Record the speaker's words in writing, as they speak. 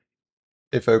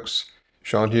Hey folks,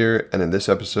 Sean here, and in this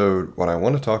episode, what I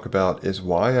want to talk about is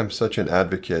why I'm such an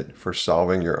advocate for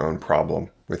solving your own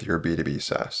problem with your B2B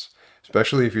SaaS,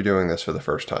 especially if you're doing this for the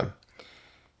first time.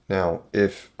 Now,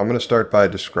 if I'm going to start by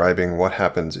describing what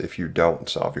happens if you don't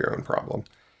solve your own problem.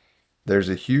 There's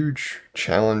a huge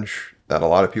challenge that a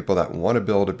lot of people that want to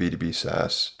build a B2B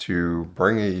SaaS to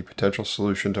bring a potential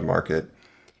solution to market,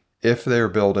 if they're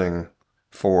building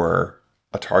for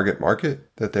a target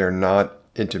market that they're not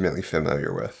intimately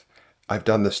familiar with. I've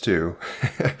done this too,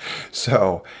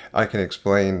 so I can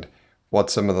explain what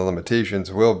some of the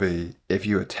limitations will be if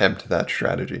you attempt that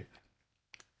strategy.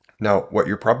 Now, what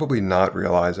you're probably not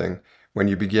realizing when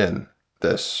you begin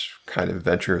this kind of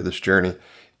venture, this journey,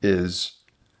 is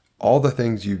all the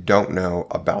things you don't know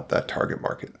about that target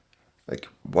market. Like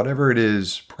whatever it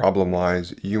is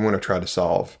problem-wise you want to try to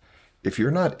solve, if you're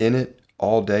not in it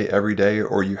all day, every day,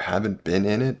 or you haven't been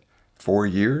in it for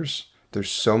years, there's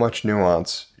so much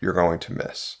nuance you're going to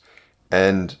miss.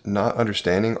 And not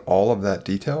understanding all of that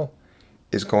detail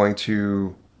is going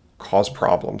to cause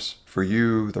problems for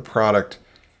you, the product.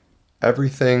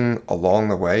 Everything along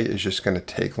the way is just going to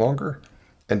take longer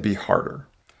and be harder.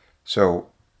 So,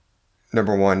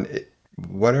 number one,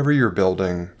 whatever you're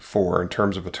building for in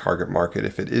terms of a target market,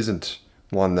 if it isn't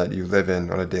one that you live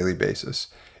in on a daily basis,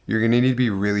 you're going to need to be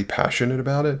really passionate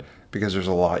about it because there's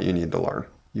a lot you need to learn.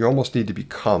 You almost need to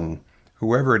become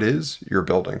whoever it is you're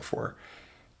building for.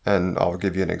 And I'll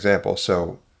give you an example.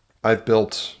 So I've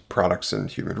built products in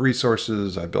human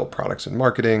resources. I built products in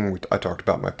marketing. I talked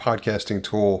about my podcasting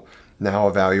tool, now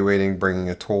evaluating bringing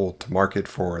a tool to market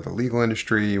for the legal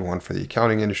industry, one for the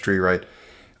accounting industry, right?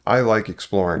 I like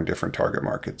exploring different target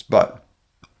markets, but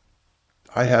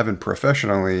I haven't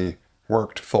professionally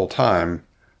worked full time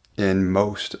in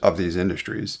most of these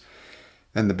industries.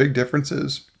 And the big difference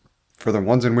is for the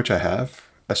ones in which I have,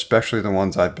 especially the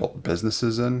ones I've built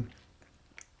businesses in,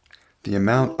 the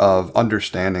amount of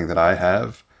understanding that I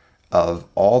have of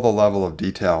all the level of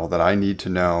detail that I need to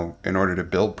know in order to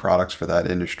build products for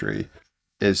that industry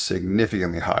is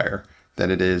significantly higher than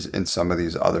it is in some of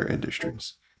these other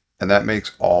industries. And that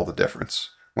makes all the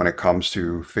difference when it comes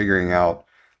to figuring out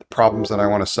the problems that I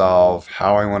want to solve,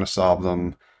 how I want to solve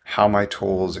them, how my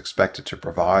tool is expected to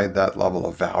provide that level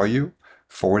of value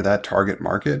for that target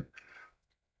market,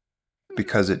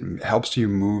 because it helps you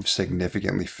move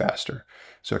significantly faster.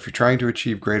 So if you're trying to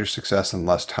achieve greater success in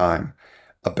less time,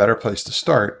 a better place to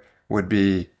start would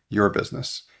be your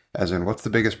business, as in what's the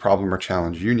biggest problem or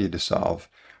challenge you need to solve,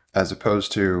 as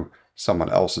opposed to someone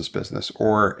else's business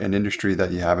or an industry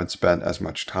that you haven't spent as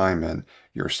much time in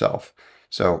yourself.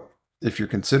 So if you're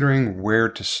considering where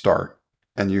to start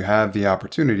and you have the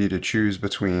opportunity to choose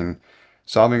between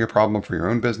solving a problem for your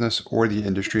own business or the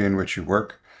industry in which you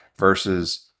work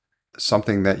versus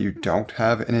something that you don't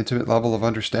have an intimate level of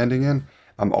understanding in,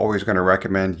 I'm always going to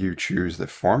recommend you choose the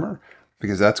former,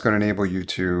 because that's going to enable you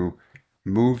to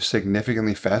move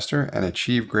significantly faster and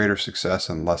achieve greater success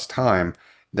in less time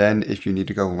than if you need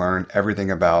to go learn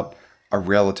everything about a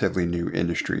relatively new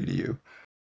industry to you.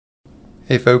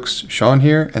 Hey folks, Sean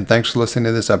here, and thanks for listening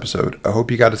to this episode. I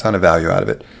hope you got a ton of value out of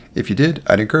it. If you did,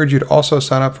 I'd encourage you to also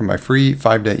sign up for my free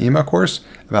 5-day email course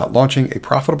about launching a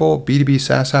profitable B2B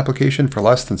SaaS application for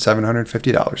less than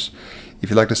 $750. If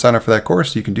you'd like to sign up for that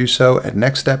course, you can do so at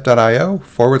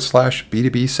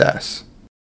nextstep.io/B2B SaaS.